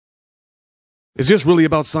Is this really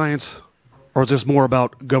about science, or is this more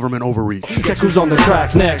about government overreach? Check who's on the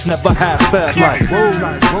track next, never half fast like whoa.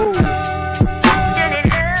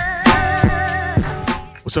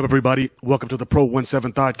 What's up, everybody? Welcome to the Pro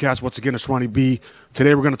 17 Podcast. Once again, it's Ronnie B.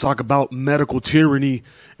 Today, we're going to talk about medical tyranny,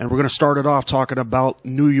 and we're going to start it off talking about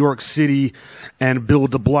New York City and Bill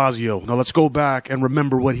de Blasio. Now, let's go back and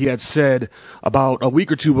remember what he had said about a week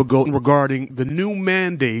or two ago regarding the new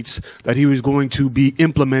mandates that he was going to be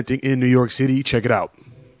implementing in New York City. Check it out.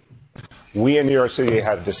 We in New York City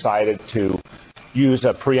have decided to use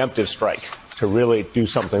a preemptive strike to really do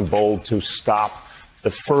something bold to stop the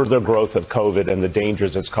further growth of COVID and the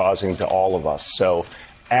dangers it's causing to all of us. So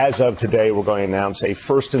as of today, we're going to announce a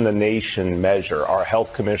first-in-the-nation measure. Our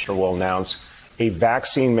health commissioner will announce a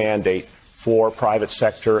vaccine mandate for private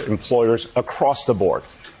sector employers across the board.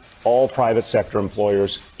 All private sector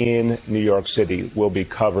employers in New York City will be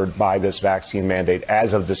covered by this vaccine mandate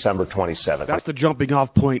as of December 27th. That's the jumping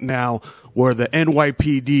off point now where the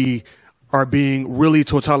NYPD are being really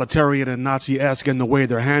totalitarian and Nazi-esque in the way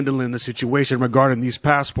they're handling the situation regarding these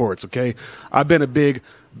passports, okay? I've been a big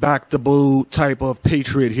back the blue type of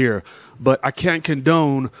patriot here, but I can't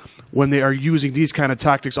condone when they are using these kind of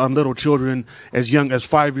tactics on little children as young as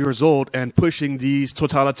 5 years old and pushing these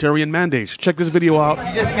totalitarian mandates. Check this video out.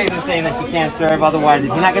 You just basically saying that you can't serve, otherwise if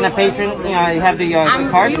you're not going to patron, you have the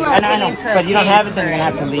card. I know, but you don't have it, then you're going to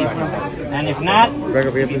have to leave. And if not,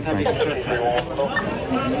 you'll be subject to trespass.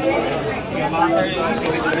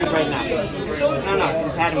 Right now. No,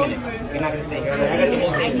 just had a minute. You're not going to stay here.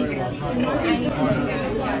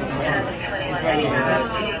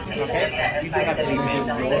 Okay? You do have to leave,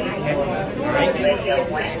 man. Okay? Alright?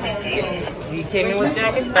 You came in with a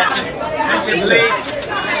jacket?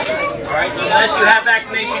 Alright, so unless you have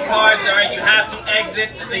vaccination cards, alright, you have to exit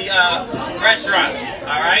the restaurant.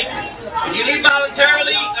 Alright? If you leave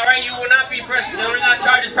voluntarily, alright, you will not be pressed, there will not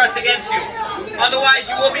charges pressed against you. Otherwise,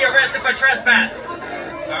 you will be arrested for trespass.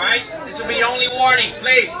 Alright? This will be your only warning,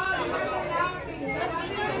 please.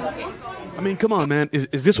 I mean, come on, man.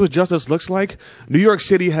 Is this what justice looks like? New York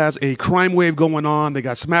City has a crime wave going on. They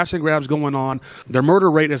got smash and grabs going on. Their murder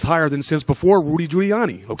rate is higher than since before Rudy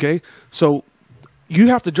Giuliani, okay? So you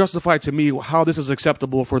have to justify to me how this is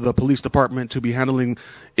acceptable for the police department to be handling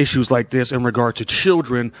issues like this in regard to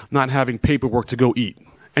children not having paperwork to go eat.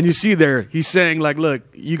 And you see there, he's saying, like, look,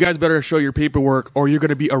 you guys better show your paperwork or you're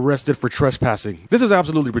going to be arrested for trespassing. This is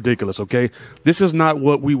absolutely ridiculous, okay? This is not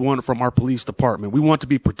what we want from our police department. We want to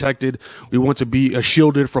be protected. We want to be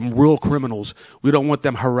shielded from real criminals. We don't want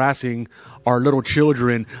them harassing our little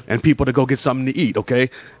children and people to go get something to eat, okay?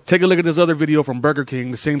 Take a look at this other video from Burger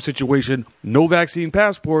King, the same situation. No vaccine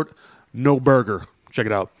passport, no burger. Check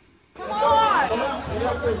it out. Come on!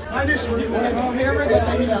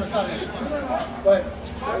 But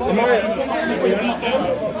are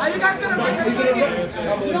you guys gonna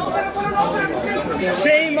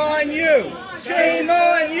Shame on you! Shame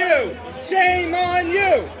on you! Shame on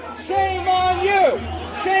you! Shame on you!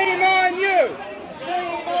 Shame on you!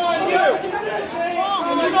 Shame on you! Shame on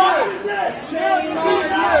you! Shame on you!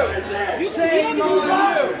 Shame on you!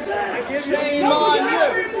 Shame on you!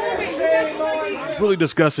 Shame on you! It's really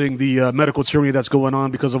discussing the medical tyranny that's going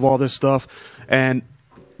on because of all this stuff. And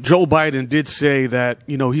Joe Biden did say that,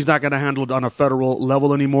 you know, he's not going to handle it on a federal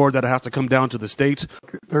level anymore, that it has to come down to the states.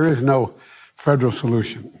 There is no federal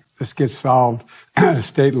solution. This gets solved at a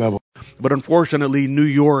state level. But unfortunately, New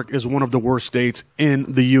York is one of the worst states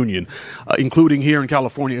in the union, including here in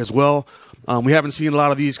California as well. We haven't seen a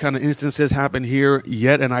lot of these kind of instances happen here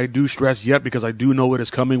yet, and I do stress yet because I do know it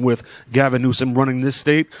is coming with Gavin Newsom running this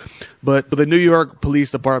state. But the New York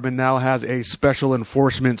Police Department now has a special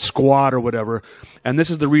enforcement squad or whatever, and this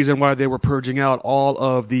is the reason why they were purging out all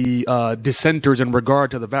of the dissenters in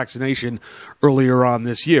regard to the vaccination earlier on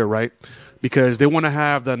this year, right? Because they want to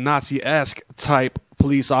have the Nazi-esque type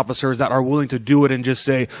police officers that are willing to do it and just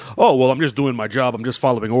say, oh, well, I'm just doing my job. I'm just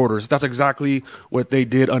following orders. That's exactly what they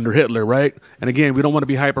did under Hitler, right? And again, we don't want to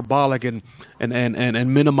be hyperbolic and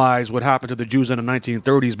minimize what happened to the Jews in the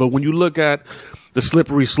 1930s. But when you look at the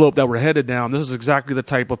slippery slope that we're headed down, this is exactly the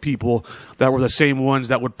type of people that were the same ones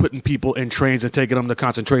that were putting people in trains and taking them to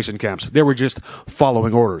concentration camps. They were just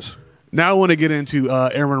following orders. Now I want to get into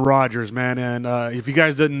Aaron Rodgers, man. And if you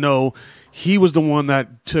guys didn't know, he was the one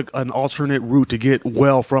that took an alternate route to get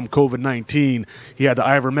well from COVID-19. He had the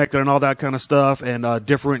ivermectin and all that kind of stuff and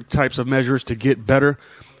different types of measures to get better.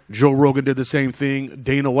 Joe Rogan did the same thing.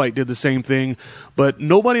 Dana White did the same thing. But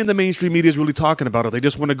nobody in the mainstream media is really talking about it. They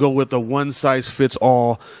just want to go with the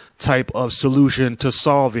one-size-fits-all type of solution to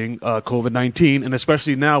solving COVID-19. And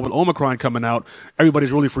especially now with Omicron coming out,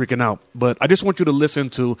 everybody's really freaking out. But I just want you to listen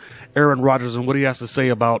to Aaron Rodgers and what he has to say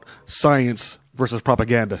about science versus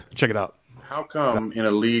propaganda. Check it out. How come in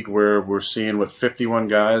a league where we're seeing, 51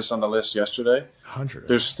 guys on the list yesterday, 100,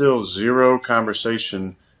 there's still zero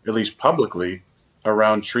conversation, at least publicly,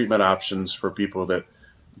 around treatment options for people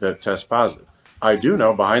that test positive? I do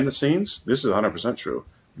know behind the scenes, this is 100% true.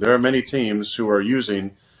 There are many teams who are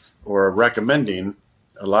using or are recommending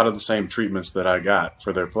a lot of the same treatments that I got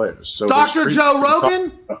for their players. So Dr. Joe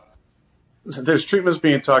Rogan? There's treatments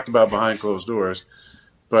being talked about behind closed doors,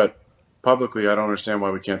 but publicly, I don't understand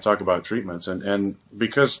why we can't talk about treatments. And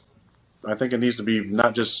because I think it needs to be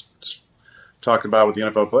not just talked about with the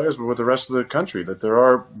NFL players, but with the rest of the country, that there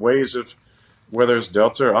are ways of, whether it's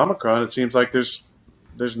Delta or Omicron, it seems like there's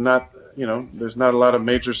not a lot of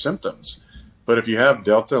major symptoms. But if you have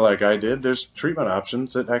Delta like I did, there's treatment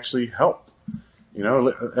options that actually help.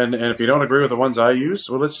 And if you don't agree with the ones I used,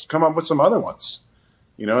 well, let's come up with some other ones.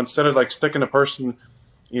 Instead of like sticking a person,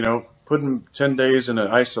 putting 10 days in an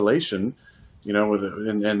isolation,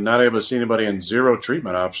 and not able to see anybody and zero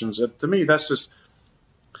treatment options. To me, that's just,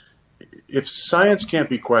 if science can't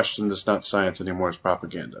be questioned, it's not science anymore, it's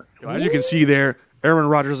propaganda. As you can see there, Aaron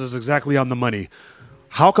Rodgers is exactly on the money.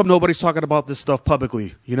 How come nobody's talking about this stuff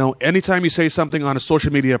publicly? Anytime you say something on a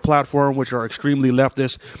social media platform, which are extremely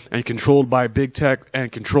leftist and controlled by big tech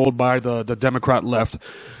and controlled by the Democrat left,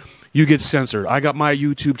 you get censored. I got my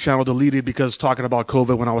YouTube channel deleted because talking about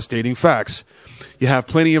COVID when I was stating facts. You have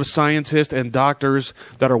plenty of scientists and doctors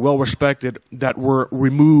that are well respected that were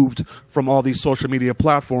removed from all these social media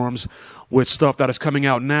platforms with stuff that is coming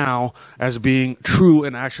out now as being true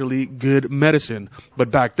and actually good medicine. But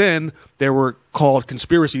back then, they were called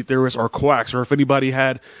conspiracy theorists or quacks, or if anybody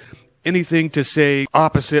had anything to say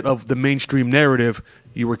opposite of the mainstream narrative,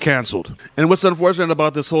 you were canceled. And what's unfortunate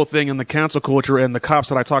about this whole thing and the cancel culture and the cops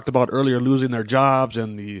that I talked about earlier losing their jobs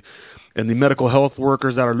and the medical health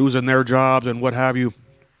workers that are losing their jobs and what have you,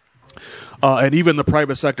 and even the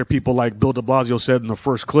private sector people like Bill de Blasio said in the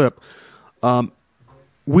first clip,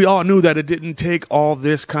 we all knew that it didn't take all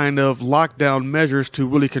this kind of lockdown measures to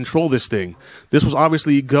really control this thing. This was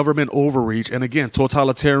obviously government overreach and, again,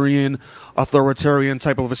 totalitarian, authoritarian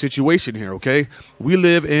type of a situation here, okay? We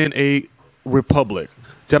live in a republic,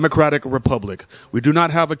 democratic republic. We do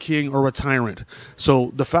not have a king or a tyrant.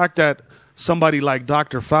 So the fact that somebody like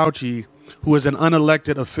Dr. Fauci, who is an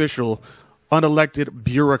unelected official, unelected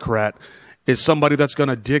bureaucrat, is somebody that's going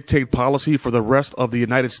to dictate policy for the rest of the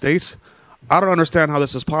United States, I don't understand how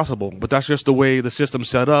this is possible, but that's just the way the system's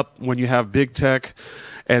set up when you have big tech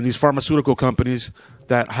and these pharmaceutical companies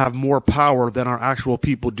that have more power than our actual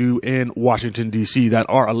people do in Washington, D.C. that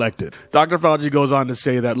are elected. Dr. Fauci goes on to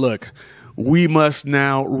say that, look, we must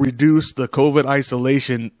now reduce the COVID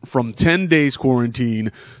isolation from 10 days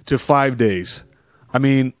quarantine to 5 days. I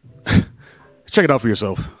mean, check it out for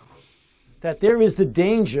yourself. That there is the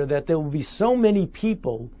danger that there will be so many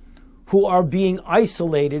people who are being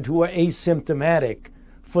isolated, who are asymptomatic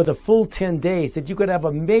for the full 10 days, that you could have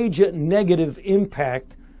a major negative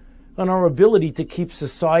impact on our ability to keep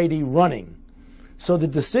society running. So the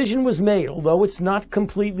decision was made, although it's not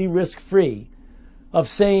completely risk-free, of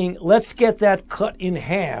saying, let's get that cut in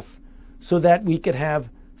half so that we could have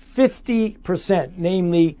 50%,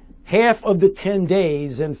 namely half of the 10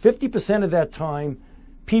 days, and 50% of that time,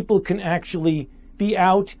 people can actually be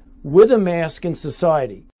out with a mask in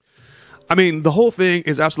society. I mean, the whole thing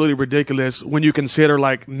is absolutely ridiculous when you consider,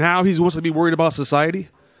 like, now he wants to be worried about society.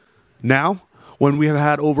 Now, when we have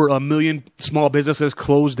had over 1 million small businesses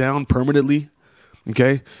closed down permanently.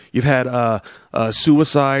 Okay, you've had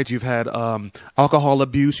suicides, you've had alcohol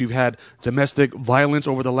abuse, you've had domestic violence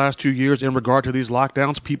over the last 2 years in regard to these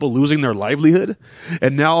lockdowns, people losing their livelihood.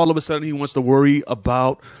 And now all of a sudden he wants to worry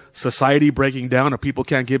about society breaking down or people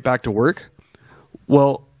can't get back to work.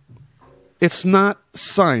 Well, it's not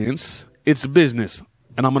science, it's business.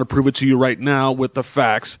 And I'm going to prove it to you right now with the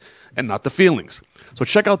facts and not the feelings. So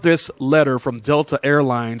check out this letter from Delta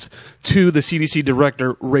Airlines to the CDC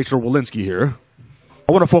director, Rachel Walensky here.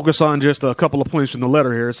 I want to focus on just a couple of points from the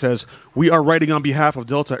letter here. It says, we are writing on behalf of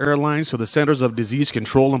Delta Airlines to the Centers of Disease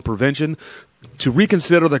Control and Prevention to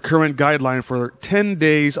reconsider the current guideline for 10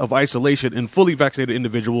 days of isolation in fully vaccinated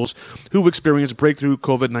individuals who experience breakthrough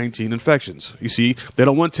COVID-19 infections. You see, they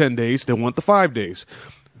don't want 10 days, they want the 5 days.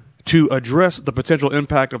 To address the potential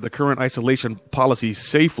impact of the current isolation policy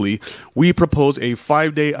safely, we propose a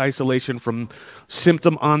 5-day isolation from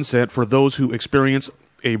symptom onset for those who experience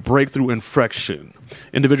a breakthrough infection.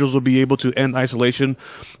 Individuals will be able to end isolation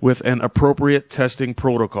with an appropriate testing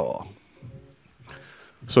protocol.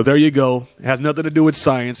 So there you go. It has nothing to do with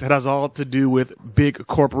science. It has all to do with big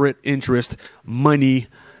corporate interest, money,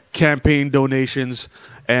 campaign donations,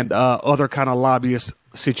 and other kind of lobbyist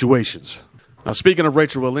situations. Now, speaking of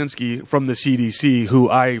Rachel Walensky from the CDC, who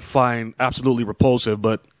I find absolutely repulsive,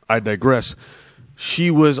 but I digress.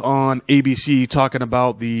 She was on ABC talking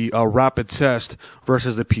about the rapid test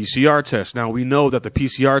versus the PCR test. Now, we know that the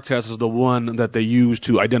PCR test is the one that they use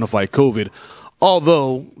to identify COVID,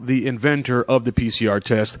 although the inventor of the PCR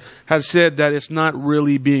test has said that it's not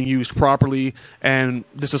really being used properly, and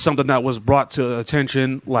this is something that was brought to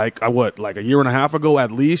attention like a year and a half ago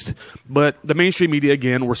at least. But the mainstream media,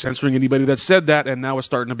 again, were censoring anybody that said that, and now it's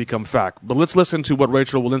starting to become fact. But let's listen to what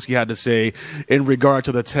Rachel Walensky had to say in regard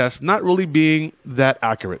to the test not really being that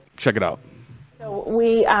accurate. Check it out. So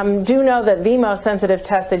we do know that the most sensitive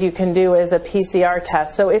test that you can do is a PCR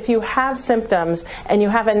test. So if you have symptoms and you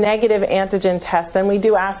have a negative antigen test, then we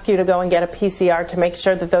do ask you to go and get a PCR to make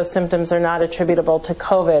sure that those symptoms are not attributable to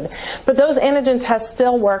COVID. But those antigen tests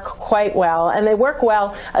still work quite well, and they work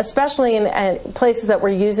well especially in places that we're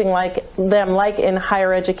using like in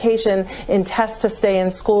higher education, in tests to stay in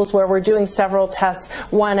schools where we're doing several tests,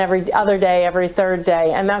 one every other day, every third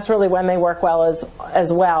day, and that's really when they work well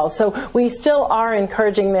as well. So we still are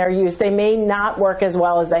encouraging their use. They may not work as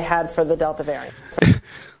well as they had for the Delta variant.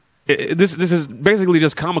 This is basically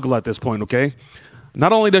just comical at this point, okay?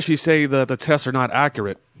 Not only does she say that the tests are not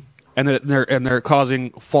accurate and that they're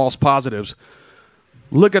causing false positives,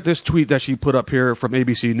 look at this tweet that she put up here from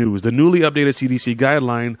ABC News. The newly updated CDC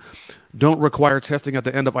guideline don't require testing at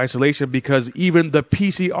the end of isolation because even the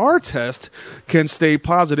PCR test can stay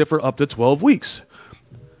positive for up to 12 weeks.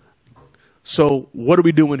 So what are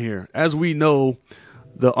we doing here? As we know,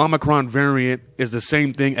 the Omicron variant is the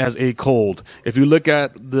same thing as a cold. If you look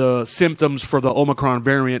at the symptoms for the Omicron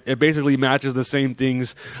variant, it basically matches the same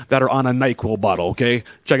things that are on a NyQuil bottle, okay?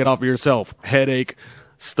 Check it out for yourself. Headache,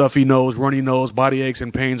 stuffy nose, runny nose, body aches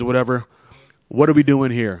and pains, whatever. What are we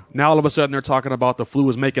doing here? Now all of a sudden they're talking about the flu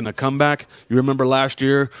is making a comeback. You remember last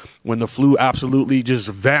year when the flu absolutely just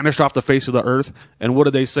vanished off the face of the earth? And what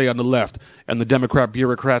did they say on the left? And the Democrat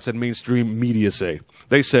bureaucrats and mainstream media say?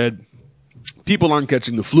 They said, people aren't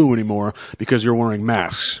catching the flu anymore because you're wearing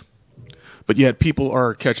masks. But yet people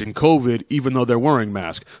are catching COVID even though they're wearing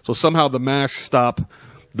masks. So somehow the masks stop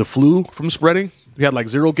the flu from spreading. We had like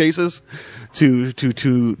 0 cases to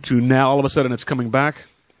now all of a sudden it's coming back.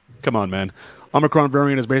 Come on, man. Omicron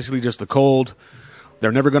variant is basically just a cold.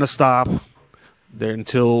 They're never going to stop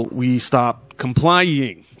until we stop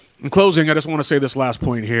complying. In closing, I just want to say this last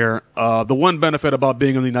point here. The one benefit about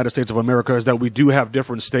being in the United States of America is that we do have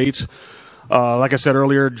different states. Like I said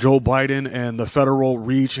earlier, Joe Biden and the federal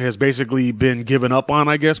reach has basically been given up on,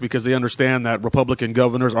 I guess, because they understand that Republican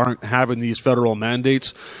governors aren't having these federal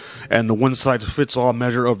mandates and the one-size-fits-all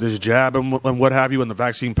measure of this jab and what have you and the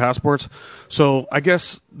vaccine passports. So I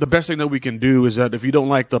guess the best thing that we can do is that if you don't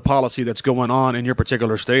like the policy that's going on in your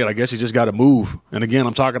particular state, I guess you just got to move. And again,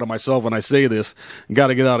 I'm talking to myself when I say this. Got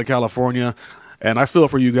to get out of California. And I feel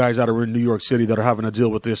for you guys that are in New York City that are having to deal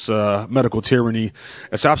with this medical tyranny.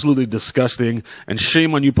 It's absolutely disgusting. And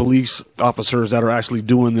shame on you police officers that are actually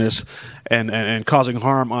doing this and causing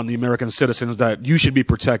harm on the American citizens that you should be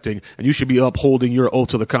protecting. And you should be upholding your oath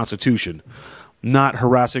to the Constitution, not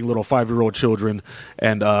harassing little 5-year-old children.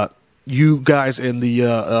 And you guys in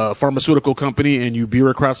the pharmaceutical company and you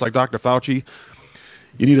bureaucrats like Dr. Fauci,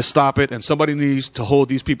 you need to stop it, and somebody needs to hold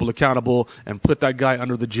these people accountable and put that guy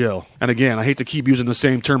under the jail. And again, I hate to keep using the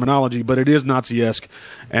same terminology, but it is Nazi-esque,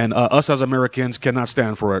 and us as Americans cannot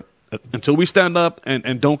stand for it. Until we stand up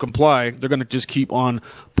and don't comply, they're going to just keep on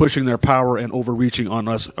pushing their power and overreaching on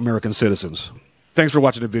us American citizens. Thanks for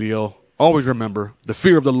watching the video. Always remember, the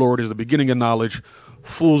fear of the Lord is the beginning of knowledge.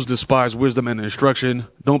 Fools despise wisdom and instruction.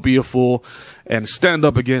 Don't be a fool, and stand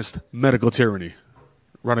up against medical tyranny.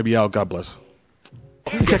 Ronnie B. out. God bless.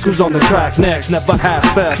 Check who's on the track next, never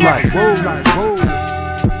half-fast like, whoa, like, whoa.